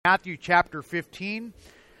Matthew chapter 15.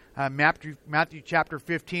 Matthew chapter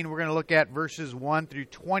 15, we're going to look at verses 1 through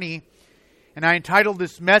 20. And I entitled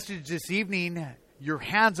this message this evening, Your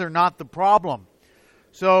Hands Are Not the Problem.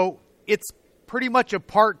 So it's pretty much a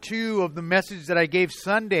part 2 of the message that I gave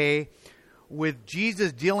Sunday with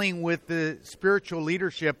Jesus dealing with the spiritual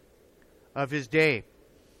leadership of his day.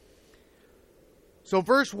 So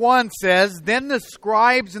verse 1 says, Then the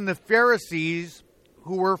scribes and the Pharisees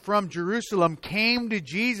who were from Jerusalem came to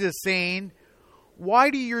Jesus saying, Why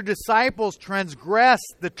do your disciples transgress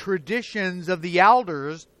the traditions of the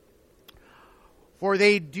elders? For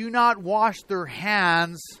they do not wash their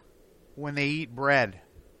hands when they eat bread.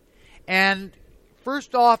 And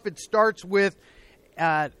first off, it starts with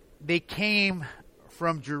they came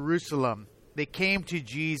from Jerusalem. They came to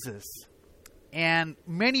Jesus. And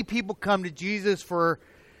many people come to Jesus for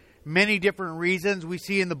many different reasons. We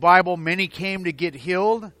see in the Bible, many came to get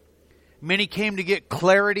healed. Many came to get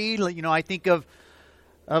clarity. You know, I think of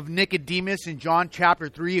Nicodemus in John chapter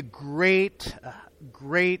 3, a great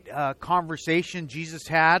conversation Jesus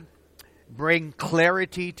had, bring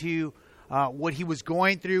clarity to what he was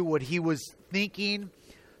going through, what he was thinking.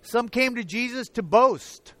 Some came to Jesus to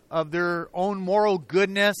boast of their own moral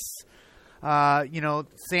goodness,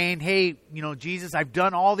 saying, hey, Jesus, I've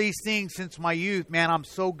done all these things since my youth. Man, I'm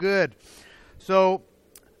so good. So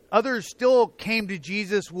others still came to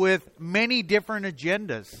Jesus with many different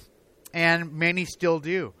agendas, and many still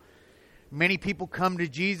do. Many people come to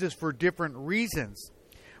Jesus for different reasons.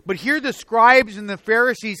 But here the scribes and the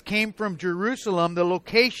Pharisees came from Jerusalem, the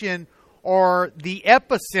location or the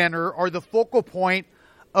epicenter or the focal point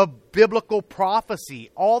of biblical prophecy.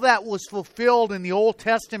 All that was fulfilled in the Old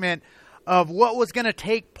Testament of what was going to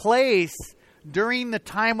take place during the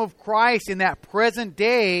time of Christ in that present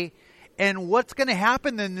day. And what's going to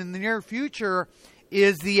happen in the near future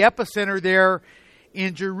is the epicenter there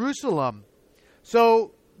in Jerusalem.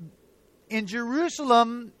 So in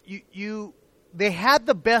Jerusalem, they had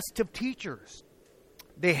the best of teachers.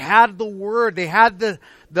 They had the Word. They had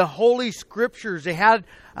the Holy Scriptures. They had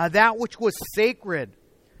that which was sacred.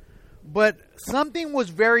 But something was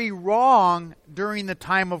very wrong during the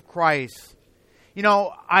time of Christ. You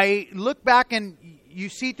know, I look back and you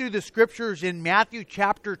see through the Scriptures in Matthew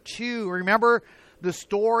chapter 2. Remember the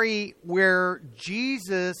story where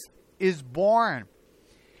Jesus is born.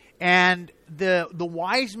 And the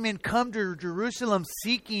wise men come to Jerusalem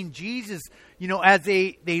seeking Jesus, as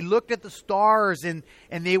they looked at the stars and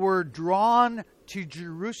they were drawn to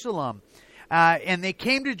Jerusalem. And they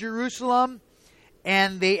came to Jerusalem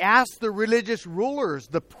and they asked the religious rulers,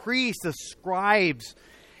 the priests, the scribes,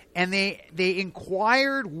 and they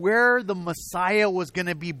inquired where the Messiah was going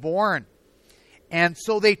to be born. And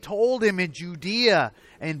so they told him in Judea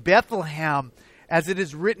and Bethlehem, as it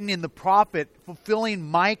is written in the prophet, fulfilling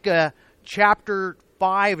Micah chapter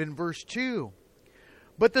 5 and verse 2.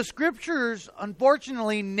 But the Scriptures,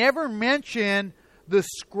 unfortunately, never mention the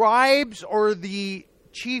scribes or the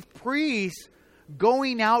chief priests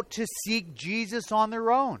going out to seek Jesus on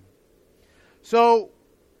their own. So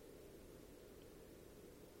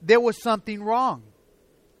there was something wrong.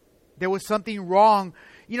 There was something wrong.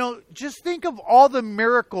 Just think of all the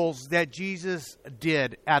miracles that Jesus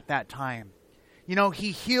did at that time.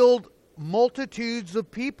 He healed multitudes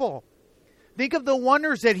of people. Think of the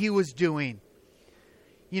wonders that he was doing.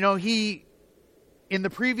 In the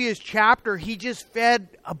previous chapter, he just fed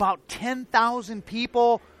about 10,000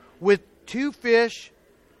 people with 2 fish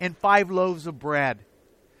and 5 loaves of bread.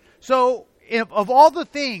 So, of all the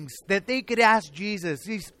things that they could ask Jesus,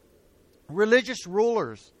 these religious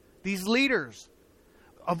rulers, these leaders,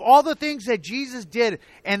 of all the things that Jesus did,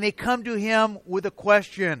 and they come to him with a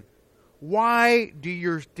question: Why do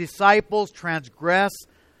your disciples transgress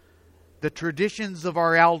the traditions of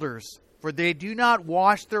our elders? For they do not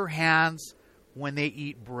wash their hands when they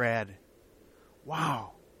eat bread.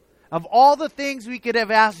 Wow. Of all the things we could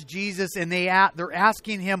have asked Jesus, and they're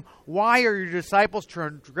asking him, why are your disciples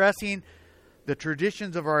transgressing the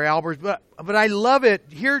traditions of our elders? But I love it.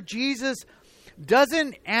 Here Jesus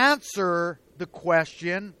doesn't answer the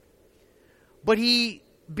question, but he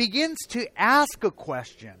begins to ask a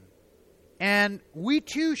question. And we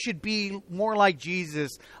too should be more like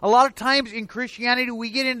Jesus. A lot of times in Christianity, we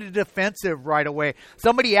get into defensive right away.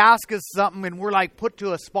 Somebody asks us something and we're like put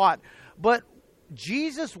to a spot. But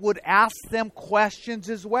Jesus would ask them questions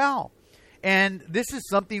as well. And this is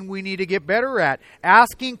something we need to get better at.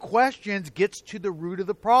 Asking questions gets to the root of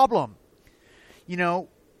the problem.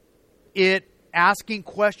 Asking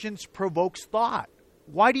questions provokes thought.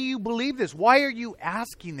 Why do you believe this? Why are you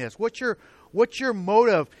asking this? What's your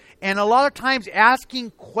motive? And a lot of times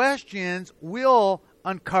asking questions will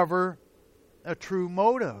uncover a true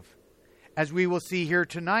motive, as we will see here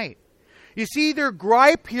tonight. You see, their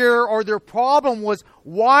gripe here, or their problem, was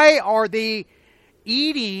why are they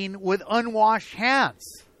eating with unwashed hands?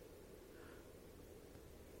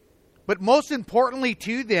 But most importantly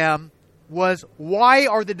to them was, why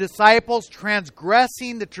are the disciples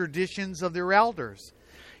transgressing the traditions of their elders?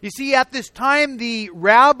 You see, at this time, the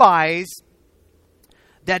rabbis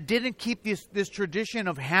that didn't keep this tradition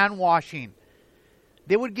of hand washing,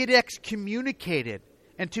 they would get excommunicated.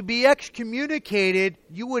 And to be excommunicated,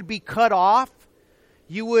 you would be cut off.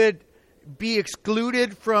 You would be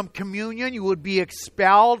excluded from communion. You would be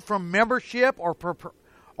expelled from membership or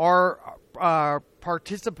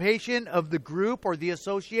participation of the group or the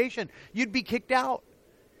association. You'd be kicked out.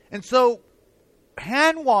 And so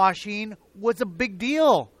hand washing was a big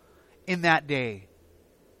deal in that day.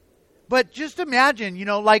 But just imagine,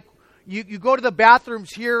 like you go to the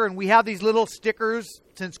bathrooms here and we have these little stickers.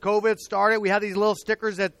 Since COVID started, we have these little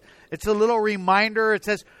stickers that it's a little reminder. It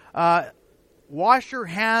says, wash your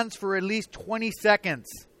hands for at least 20 seconds.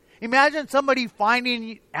 Imagine somebody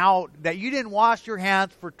finding out that you didn't wash your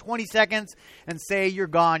hands for 20 seconds and say you're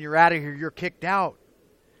gone, you're out of here, you're kicked out.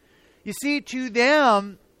 You see, to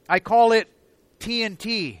them, I call it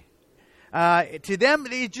TNT. To them,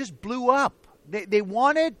 it just blew up. They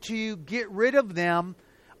wanted to get rid of them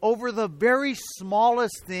over the very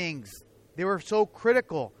smallest things. They were so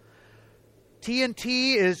critical.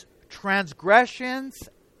 TNT is transgressions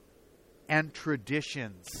and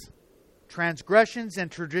traditions. Transgressions and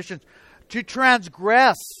traditions. To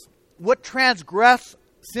transgress, what transgress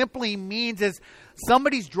simply means is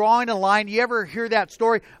somebody's drawing a line. You ever hear that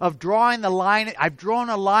story of drawing the line? I've drawn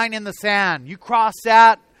a line in the sand. You cross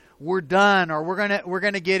that, we're done, or we're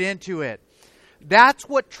gonna get into it. That's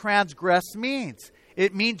what transgress means.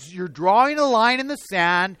 It means you're drawing a line in the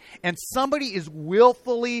sand and somebody is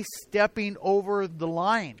willfully stepping over the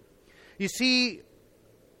line. You see,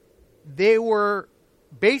 they were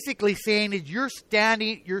basically saying is you're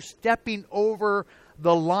stepping over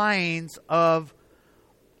the lines of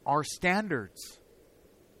our standards.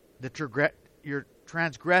 You're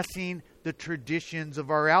transgressing the traditions of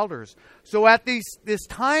our elders. So at this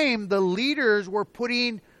time, the leaders were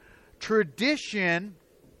putting tradition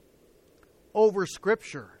over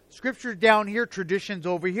Scripture. Scripture's down here, tradition's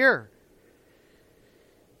over here.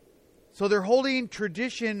 So they're holding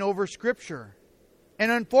tradition over Scripture.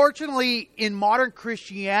 And unfortunately, in modern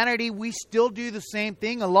Christianity, we still do the same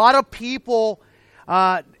thing. A lot of people,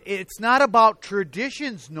 it's not about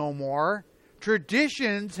traditions no more.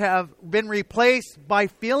 Traditions have been replaced by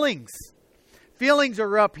feelings. Feelings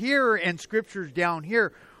are up here and Scripture's down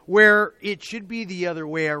here, where it should be the other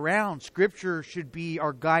way around. Scripture should be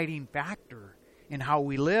our guiding factor in how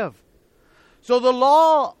we live. So the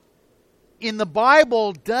law in the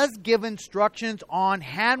Bible does give instructions on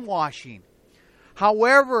hand washing.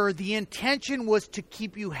 However, the intention was to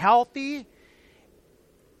keep you healthy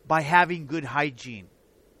by having good hygiene.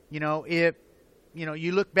 If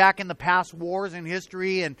you look back in the past wars in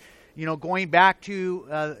history, and going back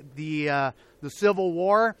to the Civil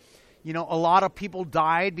War, a lot of people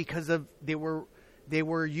died because of they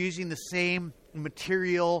were using the same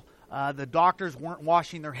material. The doctors weren't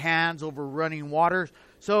washing their hands over running water.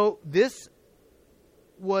 So this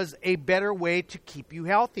was a better way to keep you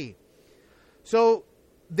healthy. So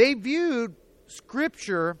they viewed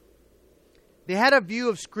Scripture, they had a view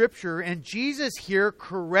of Scripture, and Jesus here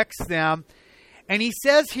corrects them. And he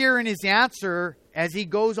says here in his answer, as he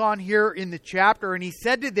goes on here in the chapter, and he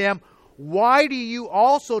said to them, why do you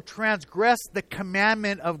also transgress the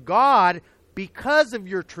commandment of God because of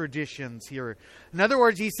your traditions here? In other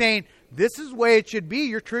words, he's saying, this is the way it should be.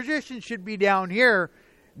 Your tradition should be down here.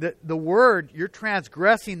 The word, you're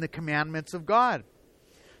transgressing the commandments of God.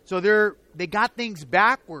 So they got things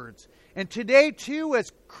backwards. And today, too,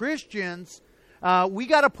 as Christians, we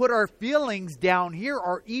got to put our feelings down here,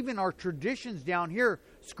 or even our traditions down here.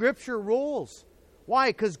 Scripture rules. Why?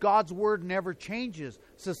 Because God's Word never changes.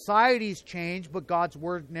 Societies change, but God's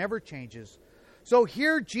Word never changes. So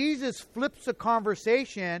here Jesus flips the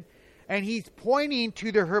conversation, and he's pointing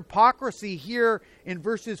to the hypocrisy here in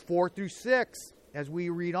verses 4 through 6 as we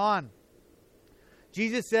read on.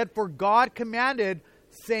 Jesus said, for God commanded,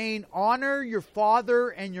 saying, honor your father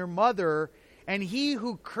and your mother, and he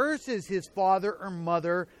who curses his father or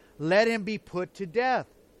mother, let him be put to death.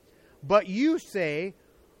 But you say,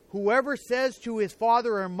 whoever says to his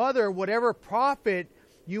father or mother, whatever profit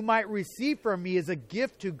you might receive from me is a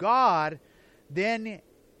gift to God, then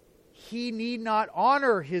he need not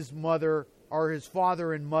honor his mother or his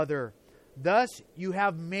father and mother. Thus you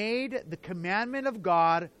have made the commandment of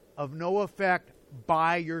God of no effect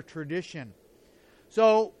by your tradition.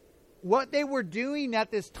 So what they were doing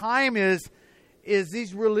at this time is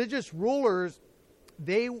these religious rulers,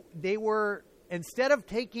 they were, instead of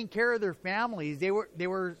taking care of their families, they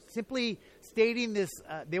were simply stating this,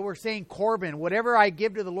 they were saying Corban, whatever I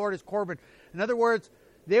give to the Lord is Corban. In other words,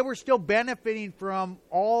 they were still benefiting from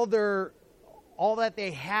all that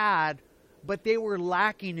they had, but they were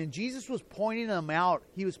lacking. And Jesus was pointing them out.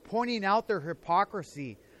 He was pointing out their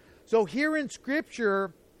hypocrisy. So here in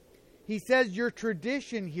Scripture, he says your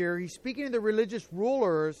tradition here, he's speaking to the religious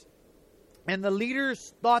rulers, and the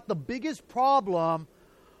leaders thought the biggest problem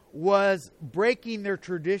was breaking their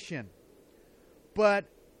tradition. But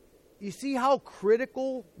you see how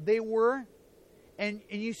critical they were? And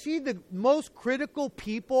you see the most critical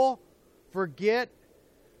people forget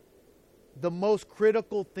the most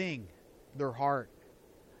critical thing, their heart.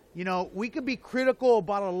 You know, we could be critical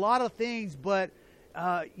about a lot of things, but,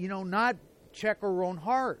 not check our own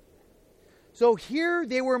heart. So here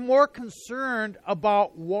they were more concerned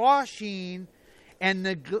about washing and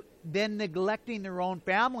than neglecting their own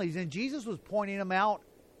families. And Jesus was pointing them out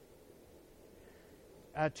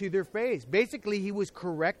to their face. Basically, he was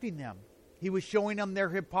correcting them. He was showing them their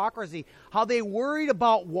hypocrisy. How they worried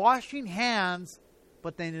about washing hands,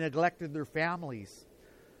 but they neglected their families.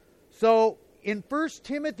 So in 1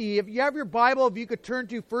 Timothy, if you have your Bible, if you could turn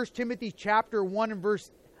to 1 Timothy chapter 1 and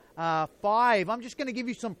verse 5. I'm just going to give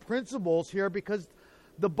you some principles here because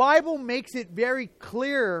the Bible makes it very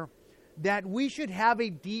clear that we should have a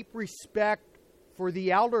deep respect for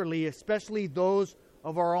the elderly, especially those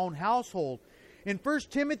of our own household. In 1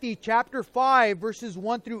 Timothy chapter 5, verses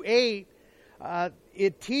 1 through 8,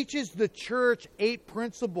 it teaches the church 8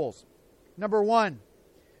 principles. Number 1,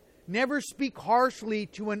 never speak harshly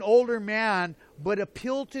to an older man, but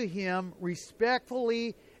appeal to him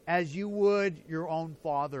respectfully as you would your own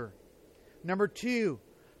father. Number 2,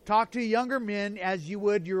 talk to younger men as you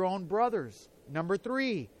would your own brothers. Number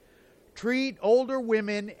 3, treat older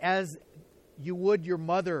women as you would your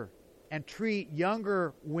mother, and treat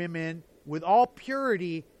younger women with all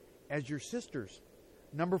purity as your sisters.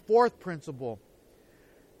 Number 4th principle,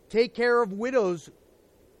 take care of widows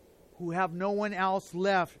who have no one else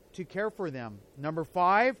left to care for them. Number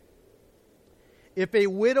 5, if a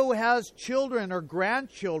widow has children or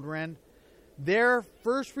grandchildren, their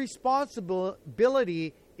first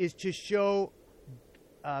responsibility is to show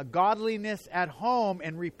godliness at home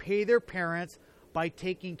and repay their parents by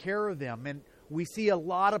taking care of them. And we see a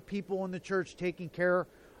lot of people in the church taking care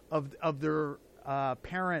of their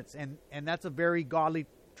parents, and that's a very godly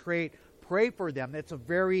trait. Pray for them. That's a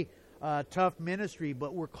very tough ministry,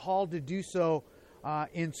 but we're called to do so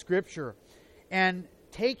in Scripture. And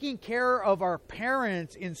taking care of our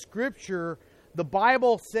parents in Scripture, the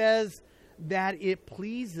Bible says that it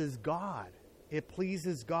pleases God. It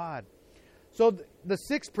pleases God. So the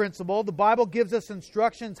 6th principle, the Bible gives us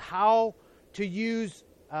instructions how to use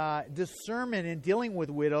discernment in dealing with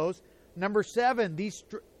widows. Number 7,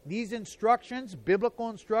 these instructions, biblical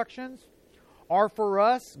instructions, are for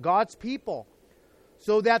us, God's people,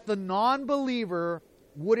 so that the non-believer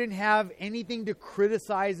wouldn't have anything to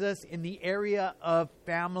criticize us in the area of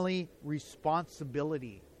family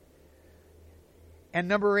responsibility. And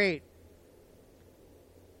number 8,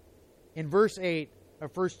 in verse 8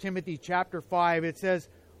 of 1 Timothy chapter 5, it says,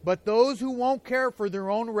 but those who won't care for their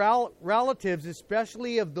own relatives,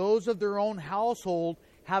 especially of those of their own household,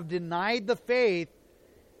 have denied the faith.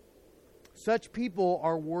 Such people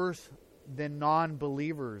are worse than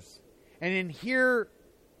non-believers. And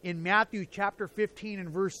in Matthew chapter 15 and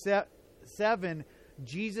verse 7,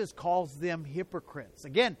 Jesus calls them hypocrites.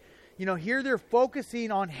 Again, here they're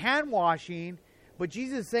focusing on hand washing, but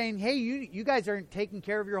Jesus is saying, hey, you guys aren't taking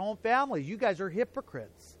care of your own families. You guys are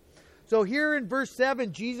hypocrites. So here in verse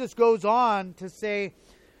 7, Jesus goes on to say,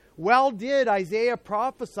 well did Isaiah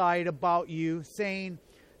prophesied about you, saying,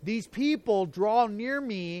 these people draw near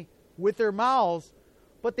me with their mouths,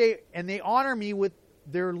 but they honor me with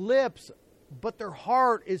their lips, but their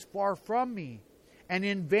heart is far from me. And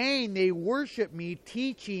in vain they worship me,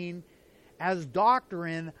 teaching as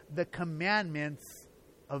doctrine the commandments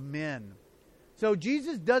of men. So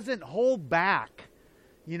Jesus doesn't hold back,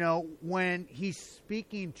 when he's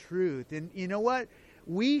speaking truth. And you know what?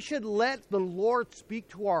 We should let the Lord speak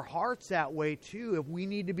to our hearts that way too if we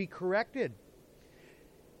need to be corrected.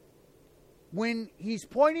 When he's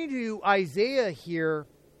pointing to Isaiah here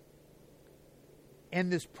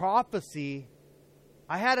and this prophecy,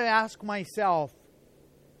 I had to ask myself,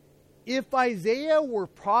 if Isaiah were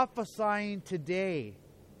prophesying today,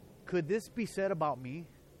 could this be said about me?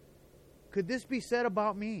 Could this be said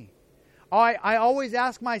about me? I always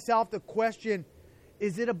ask myself the question,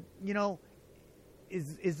 is it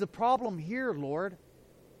is the problem here, Lord?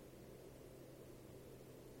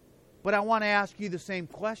 But I want to ask you the same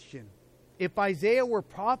question. If Isaiah were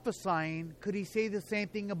prophesying, could he say the same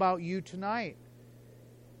thing about you tonight?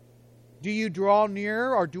 Do you draw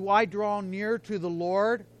near, or do I draw near to the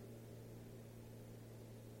Lord,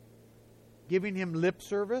 giving Him lip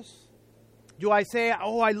service? Do I say,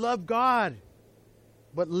 oh, I love God,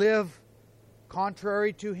 but live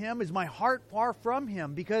contrary to Him? Is my heart far from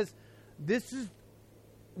Him? Because this is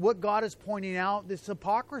what God is pointing out, this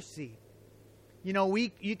hypocrisy. You know,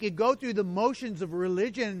 you could go through the motions of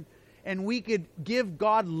religion, and we could give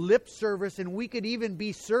God lip service, and we could even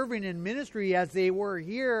be serving in ministry as they were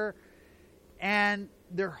here, and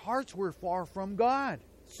their hearts were far from God.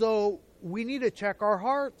 So we need to check our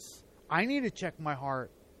hearts. I need to check my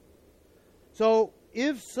heart. So,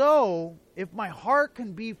 if my heart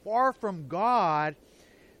can be far from God,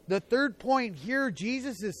 the third point here,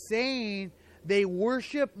 Jesus is saying they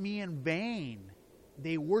worship me in vain.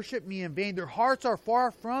 They worship me in vain. Their hearts are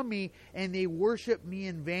far from me, and they worship me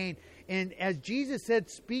in vain. And as Jesus said,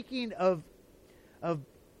 speaking of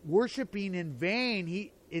worshiping in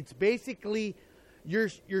vain, it's basically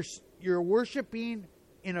you're worshiping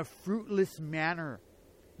in a fruitless manner.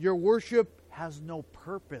 Your worship has no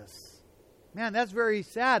purpose. Man, that's very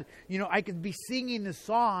sad. You know, I could be singing the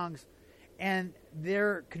songs, and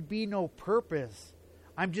there could be no purpose.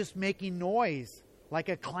 I'm just making noise, like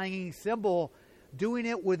a clanging cymbal, doing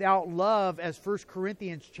it without love, as 1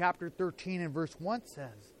 Corinthians chapter 13 and verse 1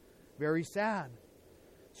 says. Very sad.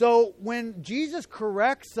 So when Jesus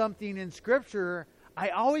corrects something in Scripture, I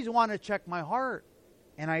always want to check my heart.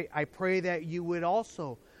 And I pray that you would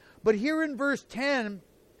also. But here in verse 10,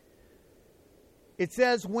 it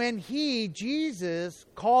says, when He, Jesus,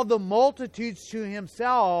 called the multitudes to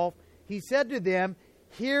Himself, He said to them,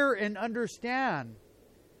 hear and understand.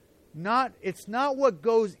 It's not what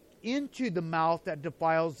goes into the mouth that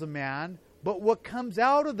defiles the man, but what comes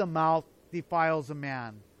out of the mouth defiles a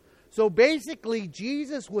man. So basically,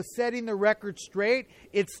 Jesus was setting the record straight.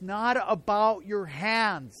 It's not about your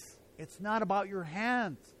hands. It's not about your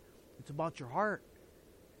hands. It's about your heart.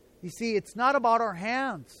 You see, it's not about our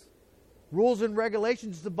hands. Rules and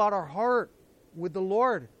regulations is about our heart with the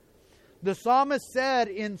Lord. The psalmist said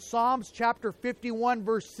in Psalms chapter 51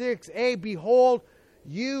 verse 6, behold,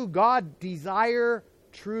 you, God, desire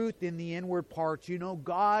truth in the inward parts. You know,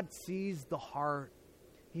 God sees the heart.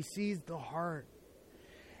 He sees the heart.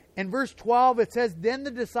 In verse 12 it says, then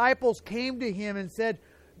the disciples came to Him and said,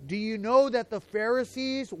 do you know that the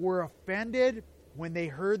Pharisees were offended when they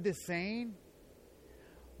heard this saying?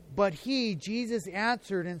 But He, Jesus,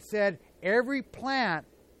 answered and said, every plant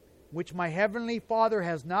which my heavenly Father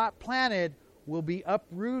has not planted will be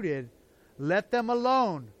uprooted. Let them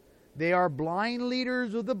alone. They are blind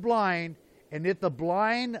leaders of the blind, and if the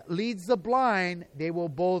blind leads the blind, they will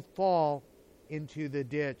both fall into the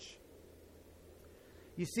ditch.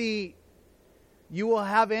 You see, you will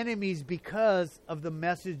have enemies because of the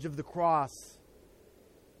message of the cross.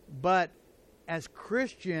 But as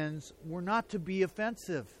Christians, we're not to be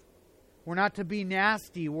offensive. We're not to be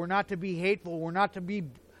nasty. We're not to be hateful. We're not to be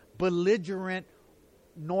belligerent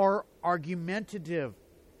nor argumentative.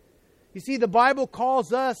 You see, the Bible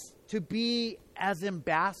calls us to be as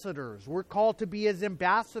ambassadors. We're called to be as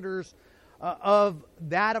ambassadors of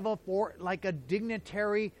like a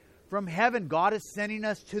dignitary from heaven. God is sending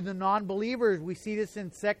us to the non-believers. We see this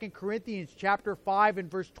in 2 Corinthians chapter 5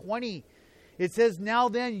 and verse 20. It says, now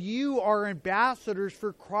then you are ambassadors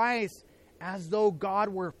for Christ, as though God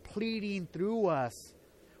were pleading through us.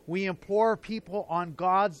 We implore people on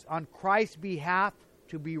Christ's behalf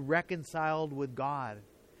to be reconciled with God.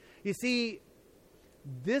 You see,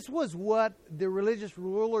 this was what the religious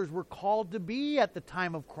rulers were called to be at the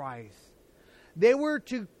time of Christ. They were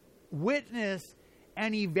to witness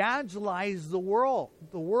and evangelize the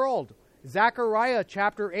world. Zechariah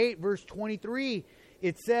chapter 8 verse 23,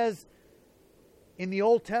 it says in the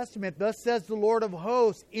Old Testament, thus says the Lord of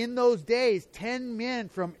hosts, in those days 10 men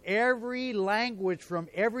from every language, from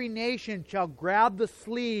every nation shall grab the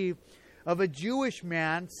sleeve of a Jewish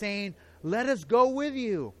man, saying, let us go with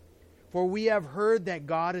you, for we have heard that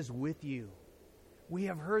God is with you. We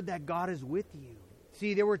have heard that God is with you.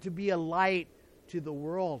 See, they were to be a light to the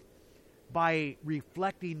world by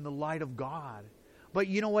reflecting the light of God. But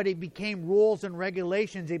you know what? It became rules and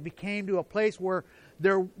regulations. It became to a place where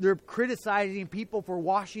they're criticizing people for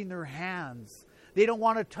washing their hands. They don't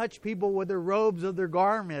want to touch people with their robes or their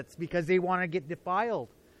garments because they want to get defiled.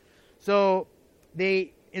 So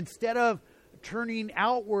they, instead of turning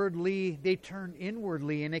outwardly, they turn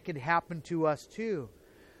inwardly, and it could happen to us too.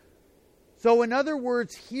 So in other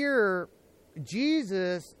words, here,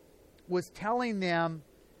 Jesus was telling them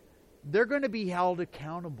they're going to be held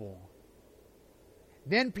accountable.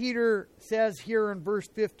 Then Peter says here in verse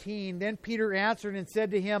 15, then Peter answered and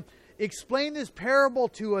said to him, explain this parable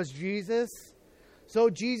to us, Jesus. So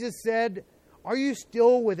Jesus said, are you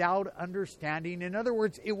still without understanding? In other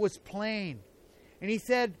words, it was plain. And he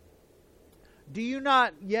said, do you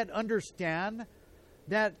not yet understand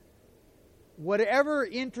that whatever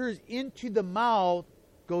enters into the mouth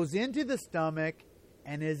goes into the stomach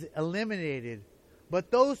and is eliminated? But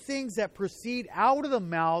those things that proceed out of the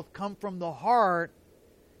mouth come from the heart,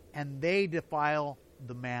 and they defile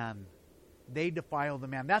the man. They defile the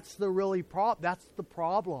man. That's that's the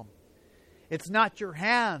problem. It's not your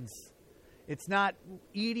hands. It's not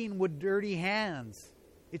eating with dirty hands.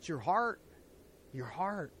 It's your heart. Your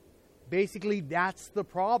heart. Basically, that's the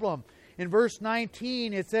problem. In verse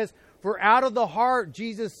 19, it says, for out of the heart,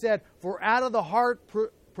 Jesus said, for out of the heart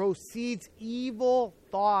proceeds evil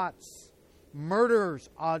thoughts, murders,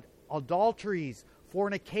 adulteries,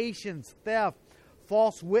 fornications, theft,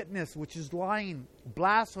 false witness, which is lying,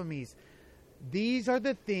 blasphemies. These are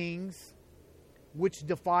the things which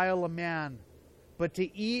defile a man. But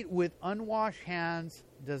to eat with unwashed hands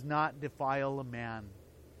does not defile a man.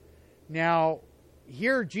 Now,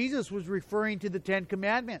 here Jesus was referring to the Ten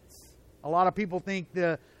Commandments. A lot of people think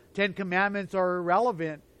the Ten Commandments are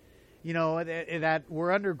irrelevant. That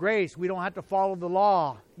we're under grace. We don't have to follow the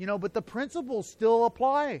law. But the principles still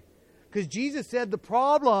apply. Because Jesus said the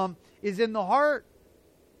problem is in the heart.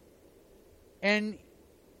 And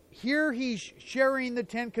here he's sharing the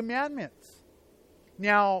Ten Commandments.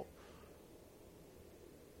 Now,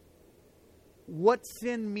 what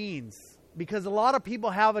sin means. Because a lot of people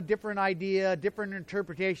have a different idea, different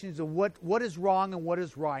interpretations of what is wrong and what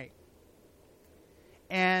is right.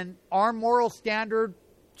 And our moral standard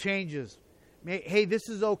changes. Hey, this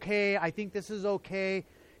is okay. I think this is okay.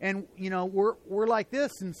 And, we're like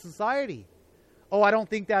this in society. Oh, I don't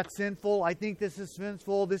think that's sinful. I think this is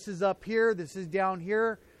sinful. This is up here. This is down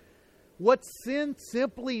here. What sin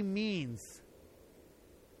simply means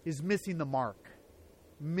is missing the mark.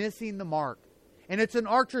 Missing the mark. And it's an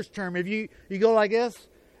archer's term. If you go like this,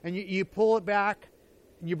 and you pull it back,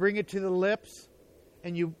 and you bring it to the lips,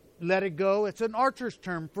 and you let it go, it's an archer's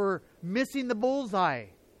term for missing the bullseye.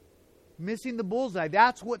 Missing the bullseye.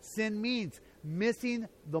 That's what sin means. Missing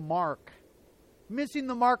the mark. Missing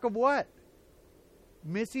the mark of what?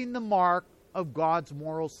 Missing the mark of God's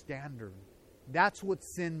moral standard. That's what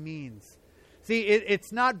sin means. See,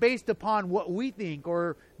 it's not based upon what we think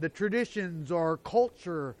or the traditions or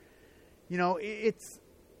culture. It's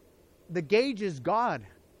the gauge is God.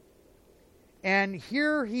 And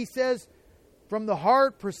here he says, from the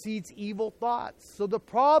heart proceeds evil thoughts. So the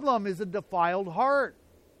problem is a defiled heart.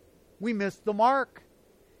 We missed the mark.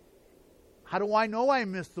 How do I know I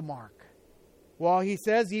missed the mark? Well, he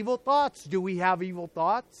says evil thoughts. Do we have evil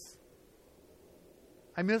thoughts?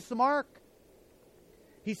 I missed the mark.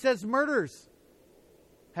 He says murders.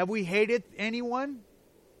 Have we hated anyone?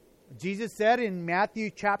 Jesus said in Matthew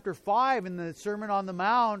chapter 5 in the Sermon on the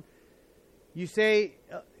Mount, you say,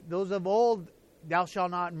 those of old, thou shalt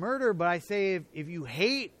not murder. But I say, if you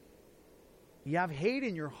hate, you have hate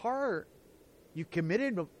in your heart. You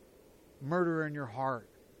committed murder in your heart.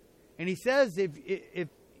 And he says, if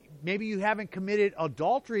maybe you haven't committed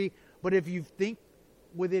adultery, but if you think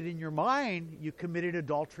with it in your mind, you committed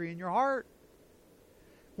adultery in your heart.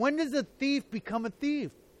 When does a thief become a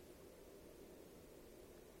thief?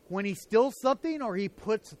 When he steals something or he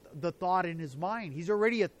puts the thought in his mind. He's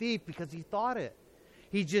already a thief because he thought it.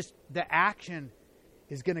 The action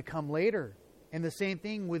is going to come later. And the same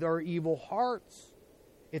thing with our evil hearts.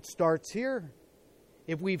 It starts here.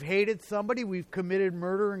 If we've hated somebody, we've committed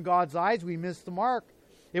murder in God's eyes, we miss the mark.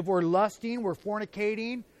 If we're lusting, we're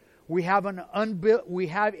fornicating, we have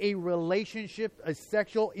a relationship, a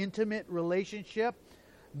sexual, intimate relationship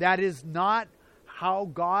that is not how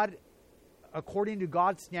God, according to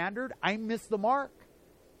God's standard, I miss the mark,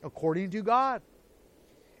 according to God.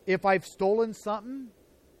 If I've stolen something,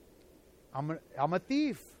 I'm a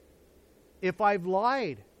thief. If I've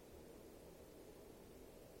lied,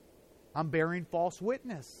 I'm bearing false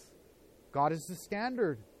witness. God is the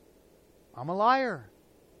standard. I'm a liar.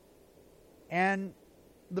 And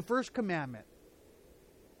the first commandment,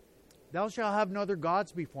 thou shalt have no other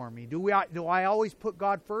gods before me. Do I always put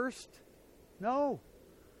God first? No.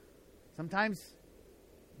 Sometimes,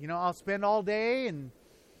 I'll spend all day and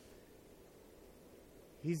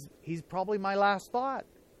he's probably my last thought.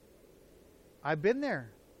 I've been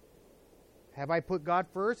there. Have I put God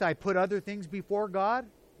first? I put other things before God?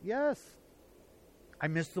 Yes. I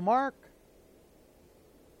missed the mark.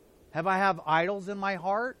 Have I have idols in my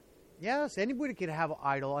heart? Yes, anybody could have an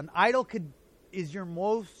idol. An idol is your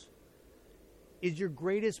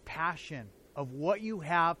greatest passion of what you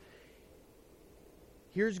have.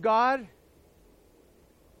 Here's God,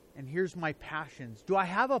 and here's my passions. Do I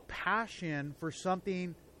have a passion for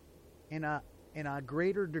something in a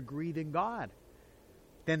greater degree than God?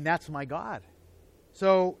 Then that's my God.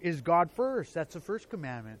 So is God first? That's the first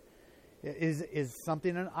commandment. Is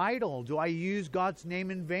something an idol? Do I use God's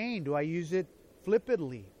name in vain? Do I use it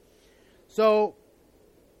flippantly? So,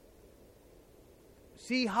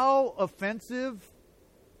 see how offensive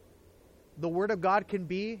the Word of God can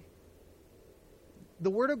be? The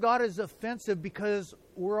Word of God is offensive because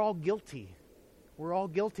we're all guilty. We're all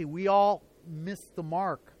guilty. We all miss the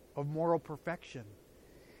mark of moral perfection.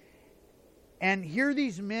 And here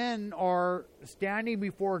these men are standing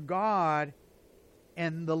before God,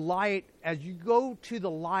 and the light, as you go to the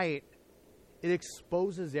light, it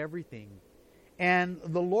exposes everything. And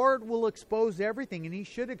the Lord will expose everything, and He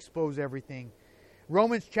should expose everything.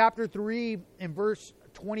 Romans chapter 3 and verse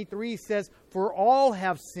 23 says, "For all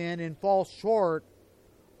have sinned and fall short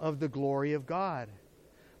of the glory of God."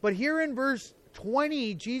 But here in verse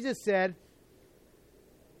 20, Jesus said,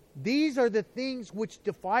 "These are the things which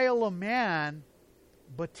defile a man,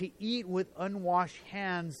 but to eat with unwashed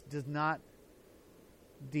hands does not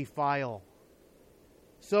defile."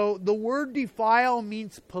 So the word defile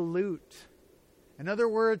means pollute. In other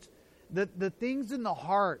words, the things in the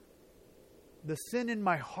heart, the sin in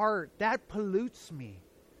my heart, that pollutes me.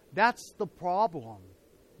 That's the problem.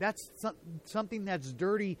 That's something that's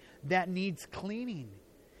dirty that needs cleaning.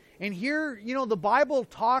 And here, the Bible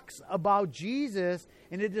talks about Jesus,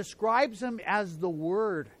 and it describes Him as the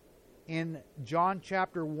Word in John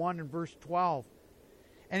chapter 1 and verse 12.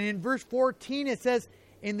 And in verse 14 it says,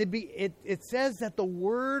 it says that the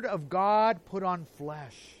Word of God put on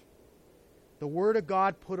flesh. The Word of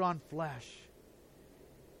God put on flesh.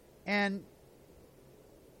 And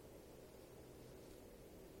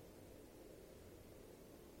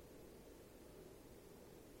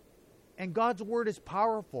God's Word is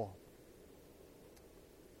powerful.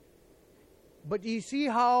 But you see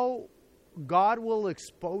how God will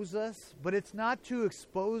expose us? But it's not to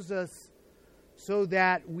expose us so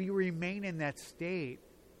that we remain in that state.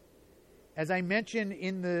 As I mentioned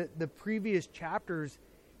in the previous chapters,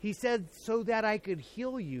 He said, so that I could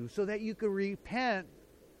heal you, so that you could repent,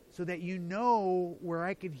 so that you know where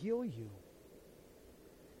I could heal you.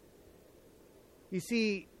 You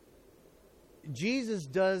see, Jesus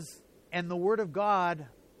does, and the Word of God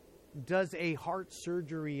does a heart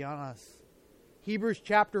surgery on us. Hebrews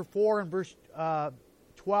chapter 4 and verse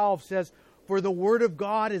 12 says, "For the Word of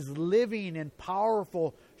God is living and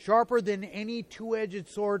powerful, sharper than any two-edged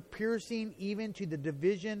sword, piercing even to the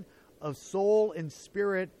division of soul and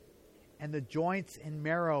spirit and the joints and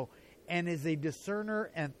marrow, and is a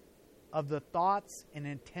discerner of the thoughts and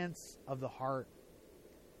intents of the heart."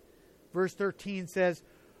 Verse 13 says,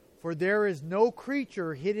 "For there is no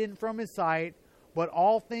creature hidden from His sight, but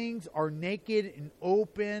all things are naked and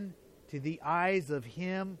open to the eyes of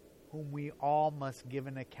Him whom we all must give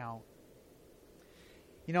an account."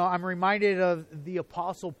 I'm reminded of the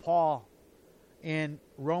Apostle Paul in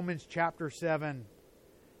Romans chapter 7.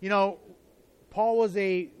 Paul was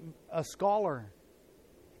a scholar.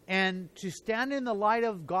 And to stand in the light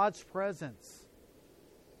of God's presence,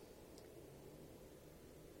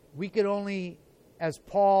 we could only, as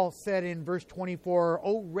Paul said in verse 24,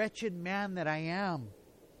 "O wretched man that I am."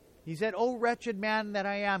 He said, "O wretched man that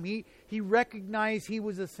I am." He recognized he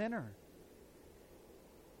was a sinner.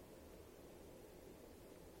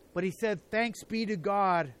 But he said, "Thanks be to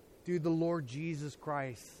God through the Lord Jesus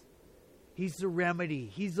Christ." He's the remedy.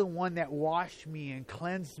 He's the one that washed me and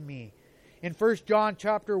cleansed me. In 1 John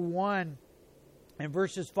chapter 1 and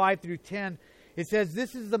verses 5 through 10, it says,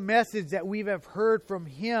 "This is the message that we have heard from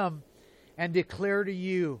Him and declare to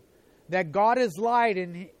you, that God is light,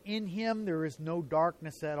 and in Him there is no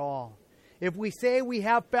darkness at all. If we say we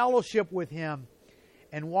have fellowship with Him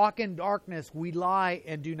and walk in darkness, we lie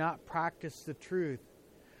and do not practice the truth.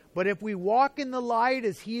 But if we walk in the light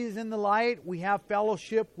as He is in the light, we have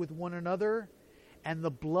fellowship with one another, and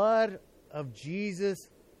the blood of Jesus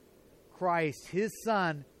Christ, His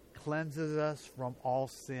Son, cleanses us from all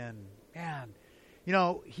sin." Man,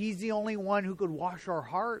 He's the only one who could wash our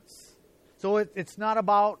hearts. So it's not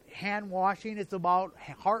about hand washing, it's about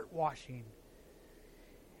heart washing.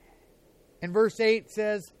 And verse 8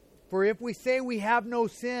 says, "For if we say we have no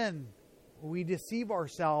sin, we deceive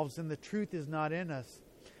ourselves and the truth is not in us.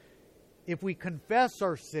 If we confess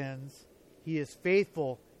our sins, He is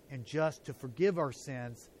faithful and just to forgive our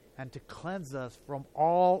sins and to cleanse us from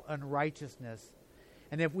all unrighteousness.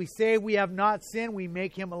 And if we say we have not sinned, we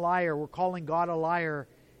make him a liar. We're calling God a liar,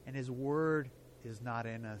 and his word is not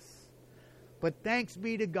in us. But thanks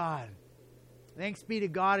be to God. Thanks be to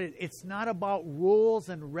God. It's not about rules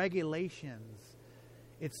and regulations.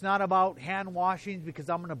 It's not about hand washings because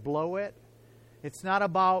I'm going to blow it. It's not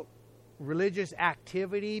about religious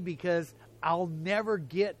activity because I'll never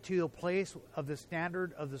get to a place of the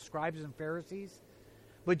standard of the scribes and Pharisees.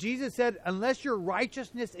 But Jesus said, unless your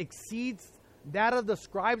righteousness exceeds that of the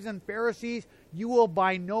scribes and Pharisees, you will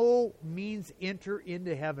by no means enter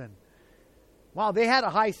into heaven. Wow, they had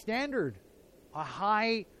a high standard, a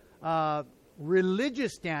high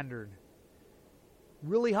religious standard,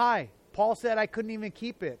 really high. Paul said, I couldn't even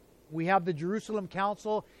keep it. We have the Jerusalem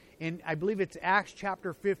Council in, I believe it's Acts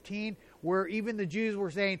chapter 15, where even the Jews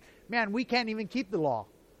were saying, man, we can't even keep the law.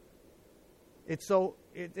 It's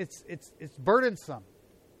burdensome.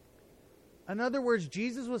 In other words,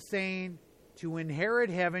 Jesus was saying, to inherit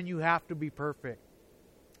heaven, you have to be perfect.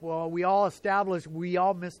 Well, we all established, we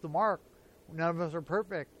all missed the mark. None of us are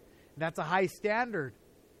perfect. That's a high standard.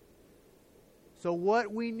 So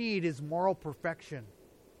what we need is moral perfection.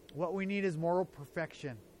 What we need is moral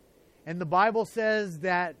perfection. And the Bible says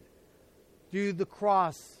that through the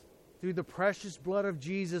cross, through the precious blood of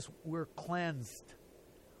Jesus, we're cleansed.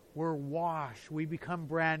 We're washed. We become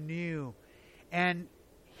brand new. And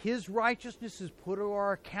his righteousness is put to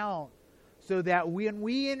our account so that when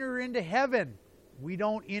we enter into heaven, we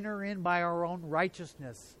don't enter in by our own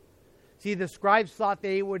righteousness. See, the scribes thought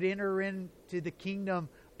they would enter into the kingdom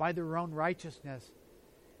by their own righteousness.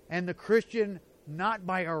 And the Christian, not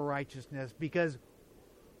by our righteousness, because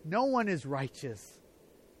no one is righteous.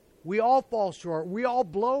 We all fall short. We all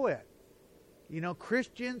blow it. You know,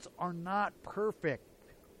 Christians are not perfect.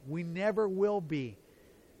 We never will be.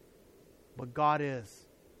 But God is.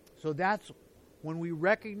 So that's when we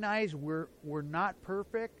recognize we're not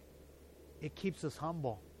perfect, it keeps us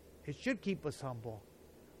humble. It should keep us humble.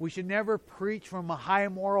 We should never preach from a high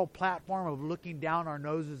moral platform of looking down our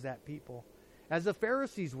noses at people, as the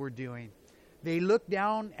Pharisees were doing. They looked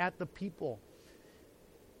down at the people.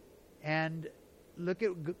 And look at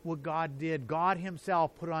what God did. God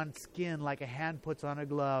himself put on skin like a hand puts on a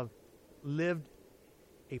glove, lived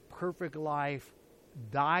a perfect life,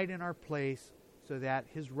 died in our place so that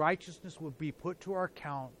his righteousness would be put to our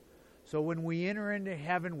account. So when we enter into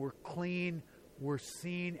heaven, we're clean, we're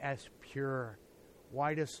seen as pure,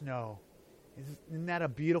 white as snow. Isn't that a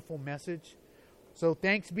beautiful message? So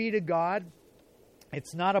thanks be to God.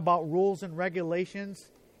 It's not about rules and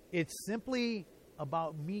regulations. It's simply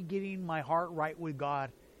about me getting my heart right with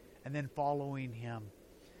God and then following him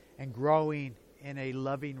and growing in a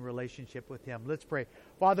loving relationship with him. Let's pray.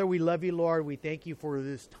 Father, we love you, Lord. We thank you for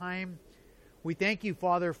this time. We thank you,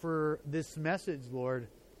 Father, for this message, Lord.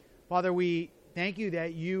 Father, we thank you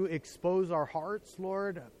that you expose our hearts,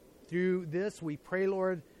 Lord, through this. We pray,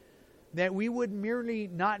 Lord, that we would merely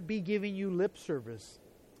not be giving you lip service,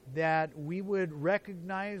 that we would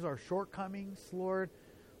recognize our shortcomings, Lord.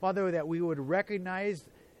 Father, that we would recognize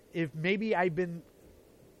if maybe I've been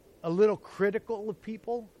a little critical of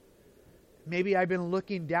people, maybe I've been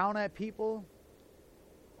looking down at people,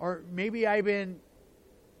 or maybe I've been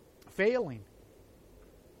failing.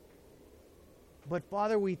 But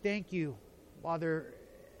Father, we thank you, Father,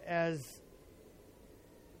 as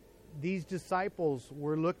these disciples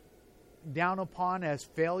were looked down upon as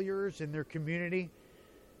failures in their community,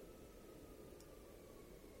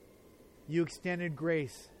 you extended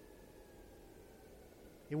grace.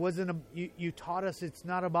 It wasn't you taught us it's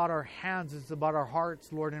not about our hands, it's about our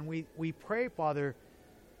hearts, Lord. And we pray, Father,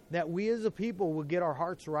 that we as a people will get our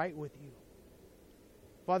hearts right with you.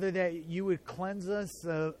 Father, that you would cleanse us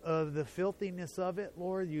of the filthiness of it,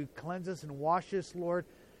 Lord. You cleanse us and wash us, Lord.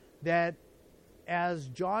 That as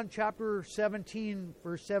John chapter 17,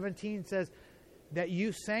 verse 17 says, that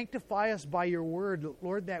you sanctify us by your word,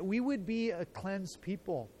 Lord, that we would be a cleansed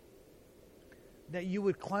people. That you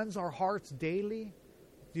would cleanse our hearts daily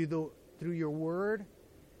through your word.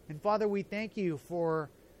 And Father, we thank you for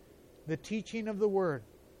the teaching of the word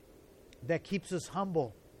that keeps us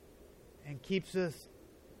humble and keeps us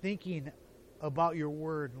thinking about your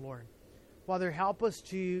word, Lord. Father, help us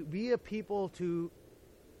to be a people who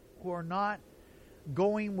are not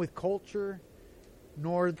going with culture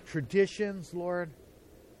nor traditions, Lord,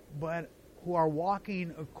 but who are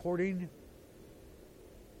walking according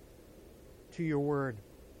to your word.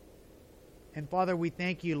 And Father, we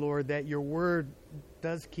thank you, Lord, that your word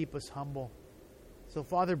does keep us humble. So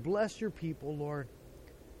Father, bless your people, Lord.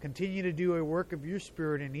 Continue to do a work of your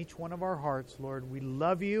Spirit in each one of our hearts, Lord. We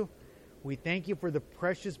love you. We thank you for the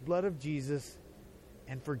precious blood of Jesus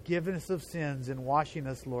and forgiveness of sins and washing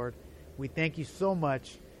us, Lord. We thank you so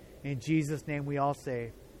much. In Jesus' name we all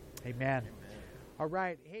say, amen. All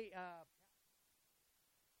right. Hey,